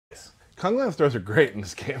Kung Lao's throws are great in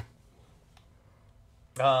this game.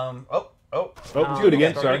 Oh, do it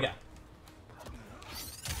again. Sorry.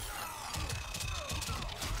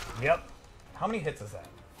 Yep. How many hits is that?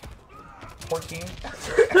 14?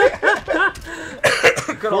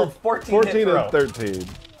 Good old 14 hit throw. and 13.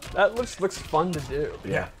 That looks fun to do.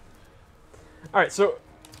 Yeah. All right, so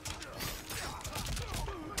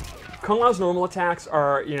Kung Lao's normal attacks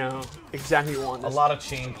are, you know, exactly one. A lot of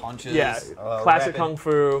chain punches. Yeah, classic rapid, kung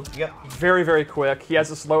fu. Yep. Very, very quick. He has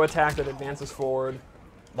a slow attack that advances forward.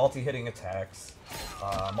 Multi-hitting attacks.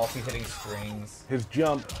 Multi-hitting strings. His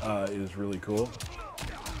jump is really cool.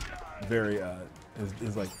 Very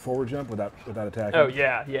his like forward jump without attacking. Oh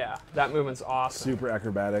yeah. That movement's awesome. Super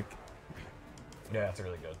acrobatic. Yeah, it's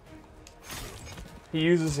really good. He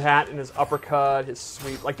uses his hat in his uppercut, his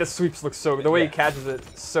sweep. Like, the sweeps look so good. The way he catches it,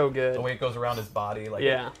 so good. The way it goes around his body. Like,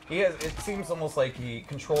 yeah. It seems almost like he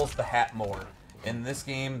controls the hat more in this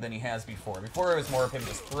game than he has before. Before it was more of him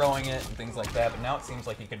just throwing it and things like that, but now it seems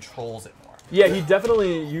like he controls it more. Yeah, he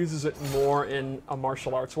definitely uses it more in a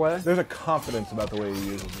martial arts way. There's a confidence about the way he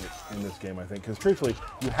uses it in this game, I think. Because truthfully,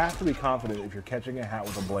 you have to be confident if you're catching a hat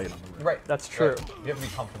with a blade on the rim. Right. That's true. Right. You have to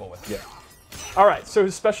be comfortable with it. Yeah. All right, so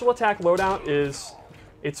his special attack loadout is,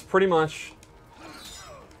 it's pretty much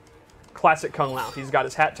classic Kung Lao. He's got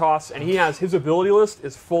his hat toss, and he has, his ability list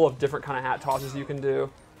is full of different kind of hat tosses you can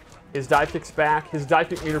do. His dive kick's back. His dive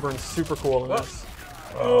kick meter burn's super cool in this.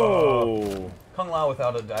 Oh. Kung Lao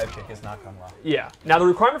without a dive kick is not Kung Lao. Yeah. Now, the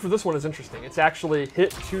requirement for this one is interesting. It's actually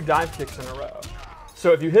hit 2 dive kicks in a row.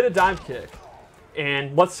 So if you hit a dive kick,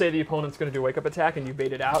 and let's say the opponent's going to do a wake-up attack and you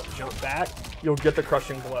bait it out, jump back, you'll get the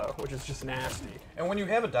crushing blow, which is just nasty. And when you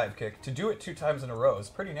have a dive kick, to do it 2 times in a row is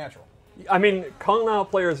pretty natural. I mean, Kung Lao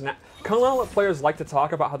players like to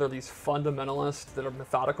talk about how they're these fundamentalists that are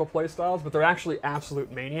methodical playstyles, but they're actually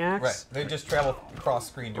absolute maniacs. Right. They just travel cross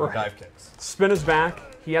screen doing dive kicks. Spin is back.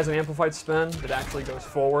 He has an amplified spin that actually goes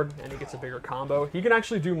forward, and he gets a bigger combo. He can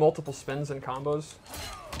actually do multiple spins and combos.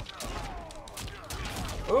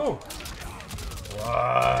 Ooh.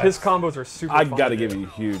 What? His combos are super I fun got to to give do. you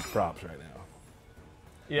huge props right now.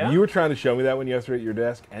 Yeah? You were trying to show me that when yesterday at your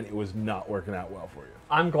desk, and it was not working out well for you.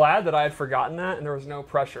 I'm glad that I had forgotten that and there was no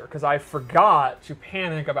pressure, because I forgot to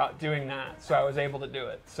panic about doing that, so I was able to do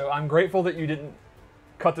it. So I'm grateful that you didn't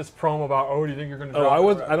cut this promo about, oh, do you think you're going to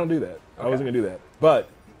drop it? I don't do that. Okay. I wasn't going to do that. But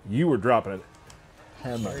you were dropping it.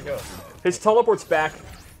 There you go. His teleport's back.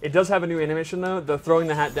 It does have a new animation, though. The throwing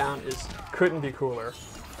the hat down couldn't be cooler.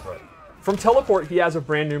 Right. From teleport, he has a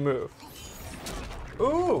brand new move.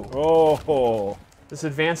 Ooh. Oh. This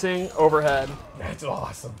advancing overhead. That's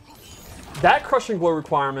awesome. That crushing blow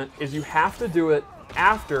requirement is you have to do it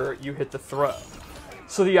after you hit the throw.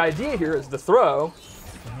 So the idea here is the throw,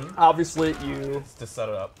 obviously you To set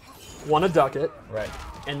it up. want to duck it, Right.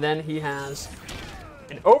 and then he has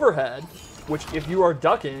an overhead, which if you are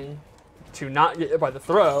ducking to not get hit by the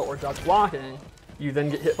throw or duck blocking, you then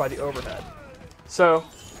get hit by the overhead. So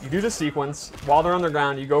you do the sequence. While they're on the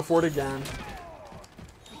ground, you go for it again.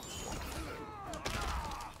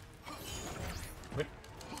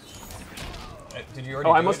 Did you already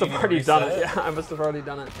Oh, do I must it? have You already need to done reset it. Yeah, I must have already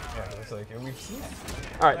done it. Yeah, it's like, we've seen it.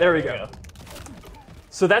 All right, there we go.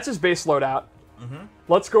 So that's his base loadout.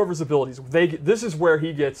 Let's go over his abilities. This is where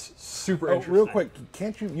he gets super interesting. Real quick,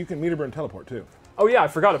 can't you can meter burn teleport too? Oh yeah, I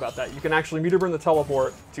forgot about that. You can actually meter burn the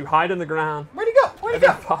teleport to hide in the ground. Where'd he go? Where'd he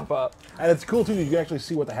go? Pop up. And it's cool too that you can actually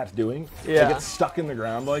see what the hat's doing. Yeah. Like it's stuck in the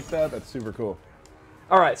ground like that. That's super cool.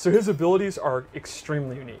 All right, so his abilities are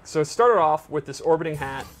extremely unique. So it started off with this orbiting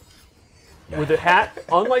hat. With the hat,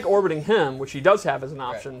 unlike orbiting him, which he does have as an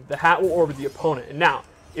option, the hat will orbit the opponent. And now,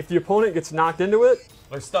 if the opponent gets knocked into it,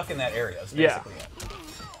 They're stuck in that area, is Yeah. basically it.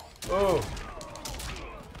 Oh.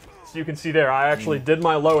 so you can see there, I actually did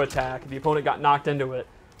my low attack. The opponent got knocked into it,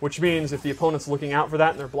 which means if the opponent's looking out for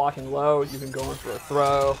that and they're blocking low, you can go in for a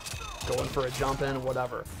throw, go in for a jump in,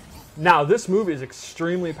 whatever. Now, this move is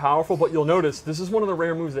extremely powerful, but you'll notice this is one of the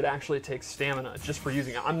rare moves that actually takes stamina just for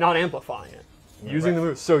using it. I'm not amplifying it. Using the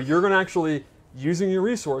move. So you're going to actually using your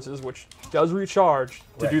resources, which does recharge,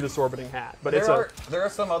 to do this orbiting hat. But there are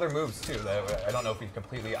some other moves too that I don't know if we've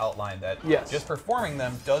completely outlined that. Yes. Just performing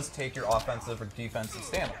them does take your offensive or defensive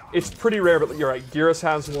stamina. it's pretty rare, but you're right. Gearus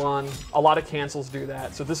has one. A lot of cancels do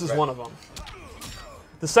that. So this is one of them.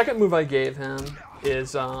 The second move I gave him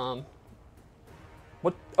is what?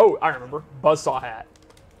 Oh, I remember. Buzzsaw hat.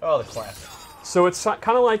 Oh, the classic. So it's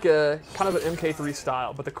kind of like an MK3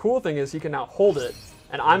 style, but the cool thing is he can now hold it,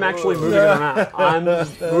 and I'm actually moving it around. I'm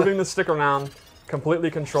moving the stick around,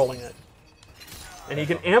 completely controlling it. And he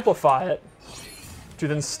can amplify it to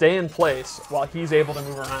then stay in place while he's able to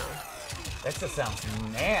move around. That just sounds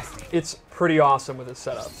nasty. It's pretty awesome with his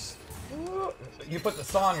setups. You put the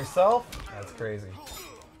saw on yourself? That's crazy.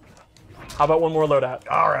 How about one more loadout?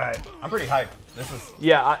 All right. I'm pretty hyped. This is...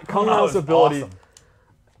 Yeah, Kung Lao's is ability. awesome.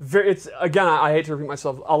 It's again, I hate to repeat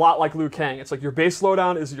myself, a lot like Liu Kang. It's like your base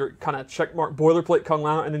loadown is your kind of checkmark boilerplate Kung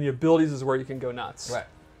Lao, and then the abilities is where you can go nuts. Right.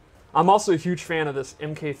 I'm also a huge fan of this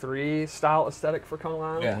MK3 style aesthetic for Kung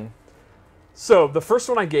Lao. Yeah. So the first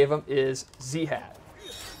one I gave him is Z-Hat.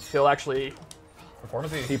 He'll actually...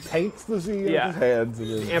 Performance He paints the Z Yeah. with his hands. And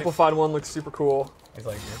The amplified one looks super cool. He's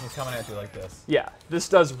like, he's coming at you like this. Yeah, this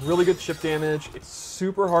does really good chip damage. It's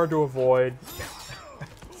super hard to avoid.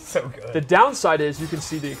 So good. The downside is you can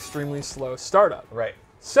see the extremely slow startup. Right.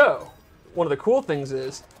 So, one of the cool things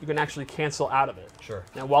is you can actually cancel out of it. Sure.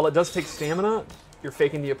 Now, while it does take stamina, you're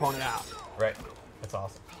faking the opponent out. Right. That's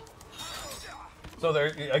awesome. So there,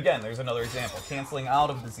 again, there's another example. Canceling out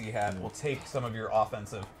of the Z-Hat will take some of your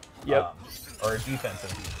offensive Yep. or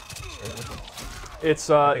defensive.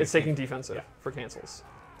 It's taking defensive for cancels.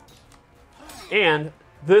 And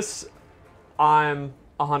this, I'm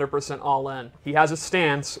 100% all in. He has a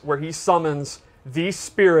stance where he summons the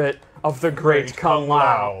spirit of the great Kung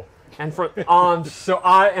Lao. And so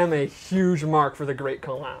I am a huge mark for the great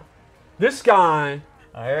Kung Lao. This guy,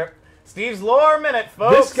 Steve's lore minute,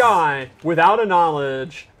 folks. this guy, without a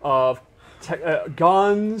knowledge of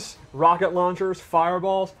guns, rocket launchers,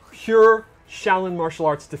 fireballs, pure Shaolin martial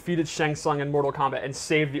arts defeated Shang Tsung in Mortal Kombat and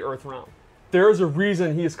saved the Earth realm. There is a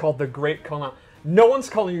reason he is called the Great Kung Lao. No one's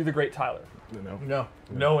calling you the Great Tyler.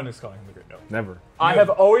 No one is calling him the Great. No. Never. I have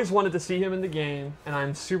always wanted to see him in the game, and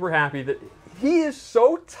I'm super happy that he is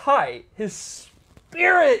so tight. His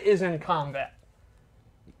spirit is in combat.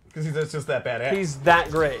 Because he's just that badass. He's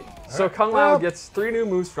that great. So right. Kung Lao gets 3 new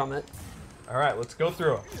moves from it. All right, let's go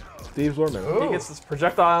through them. Steve's Lorman. He gets this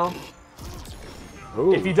projectile.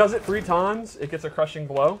 Ooh. If he does it 3 times, it gets a crushing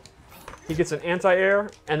blow. He gets an anti-air,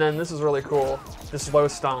 and then this is really cool, this low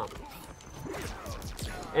stomp.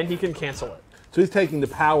 And he can cancel it. So he's taking the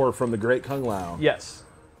power from the great Kung Lao. Yes.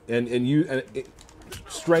 And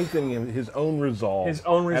strengthening his own resolve. His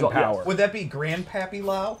own resolve, and power. yes. Would that be Grandpappy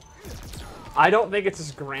Lao? I don't think it's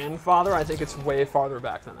his grandfather. I think it's way farther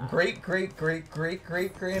back than that. Great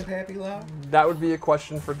Grandpappy Lao? That would be a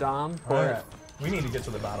question for Dom. All right. We need to get to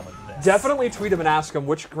the bottom of this. Definitely tweet him and ask him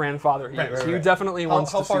which grandfather he is. He definitely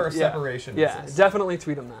wants how to far see. of separation Yeah, is this? definitely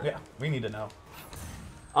tweet him that. Yeah, we need to know.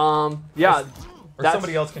 Yeah. Or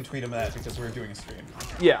somebody else can tweet him that because we're doing a stream.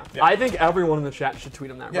 Yeah, I think everyone in the chat should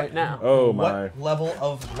tweet him that right now. Oh my. What level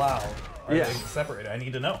of Lao are Yeah. they separated? I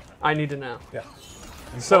need to know. I need to know. Yeah.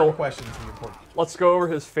 So- Important questions are important. Let's go over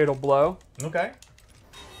his fatal blow. Okay.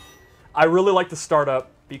 I really like the startup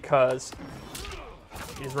because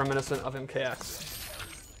he's reminiscent of MKX.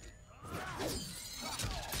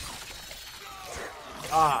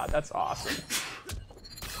 Ah, that's awesome.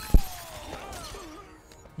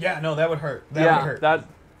 Yeah, no, that would hurt. That would hurt. that.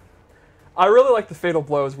 I really like the fatal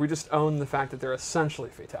blows. We just own the fact that they're essentially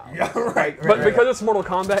fatalities. Yeah, right. But because it's Mortal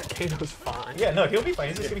Kombat, Kano's fine. Yeah, no, he'll be fine.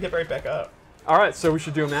 He's just gonna get right back up. All right, so we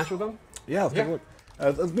should do a match with him. Yeah, let's take a look.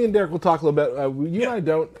 Let's me and Derek will talk a little bit. You and I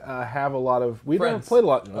don't have a lot of. We never Friends. played a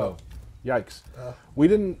lot. Oh, yikes! We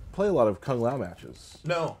didn't play a lot of Kung Lao matches.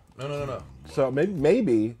 No. So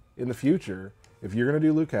maybe in the future, if you're gonna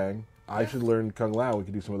do Liu Kang, I should learn Kung Lao. We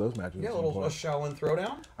could do some of those matches. Yeah, at a some little point. Shaolin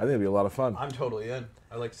throwdown. I think it'd be a lot of fun. I'm totally in.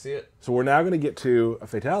 I'd like to see it. So we're now gonna get to a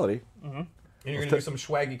fatality. And you're gonna do some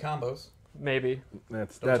swaggy combos. Maybe.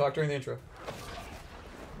 That's Don't talk during the intro.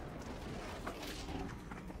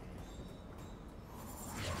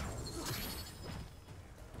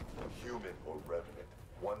 Human or revenant,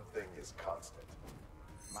 one thing is constant.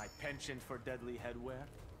 My penchant for deadly headwear?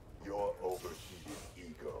 Your overheated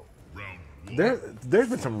ego. There's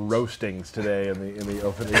been some roastings today in the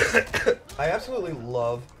opening. I absolutely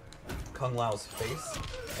love Kung Lao's face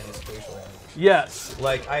and his facial animation. Yes.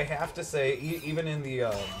 Like, I have to say, even in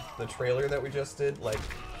the trailer that we just did, like,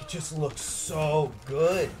 it just looks so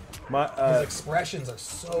good. His expressions are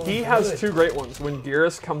so good. He has 2 great ones. When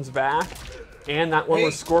Geras comes back, and that one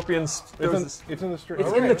where Scorpion's... It's in the street.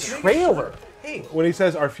 It's in the trailer. Hey. When he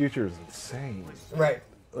says our future is insane. Right.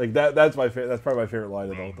 Like that's my that's probably my favorite line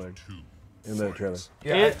of the whole thing in the trailer.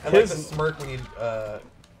 Yeah, And I like the smirk when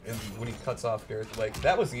he cuts off Gareth. Like,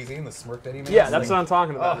 that was easy, and the smirk that he makes. Yeah, that's like, what I'm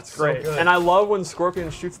talking about. oh, It's so great. good. And I love when Scorpion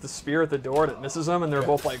shoots the spear at the door and it misses him, and they're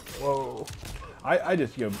both like, whoa. I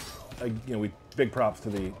just we big props to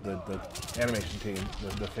the animation team,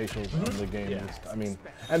 the facials in the game. Yeah. Just, I mean,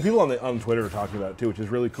 and people on Twitter are talking about it too, which is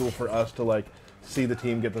really cool for us to like see the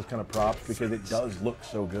team get those kind of props because it does look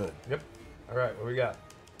so good. Yep. All right, what we got?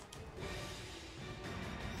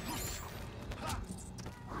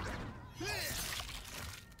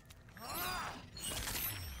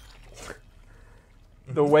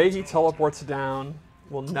 The way he teleports down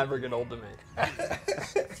will never get old to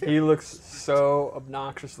me. He looks so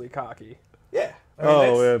obnoxiously cocky. Yeah. I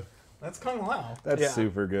mean, Man. that's Kung Lao. That's Yeah.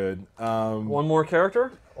 super good. One more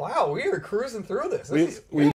character? Wow, we are cruising through this. We